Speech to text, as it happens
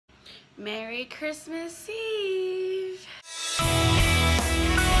Merry Christmas Eve!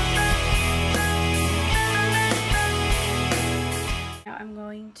 Now I'm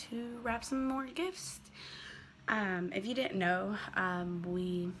going to wrap some more gifts. If you didn't know, I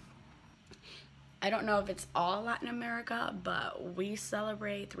don't know if it's all Latin America, but we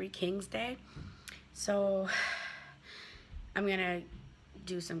celebrate Three Kings Day. So I'm gonna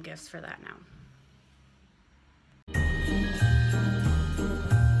do some gifts for that now.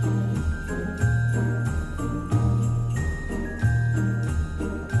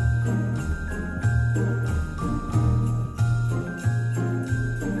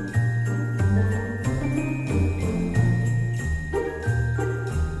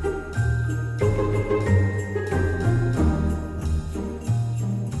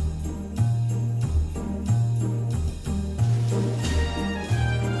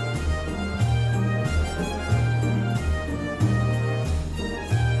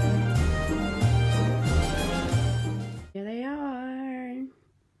 Here they are.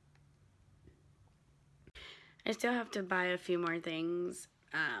 I still have to buy a few more things,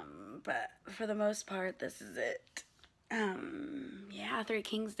 but for the most part, this is it. Yeah, Three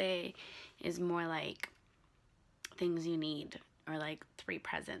Kings Day is more like things you need, or like 3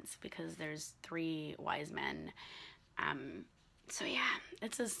 presents, because there's 3 wise men. So yeah,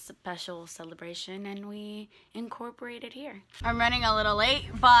 it's a special celebration and we incorporate it here. I'm running a little late,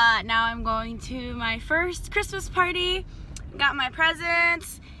 but now I'm going to my first Christmas party. Got my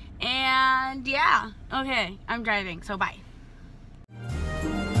presents, and yeah, okay, I'm driving, so bye.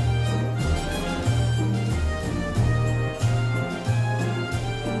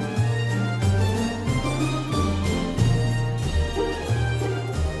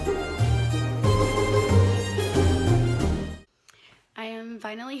 I am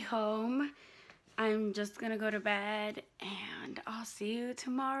finally home. I'm just gonna go to bed and I'll see you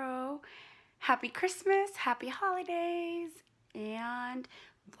tomorrow. Happy Christmas, happy holidays, and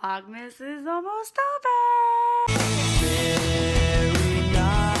Vlogmas is almost over.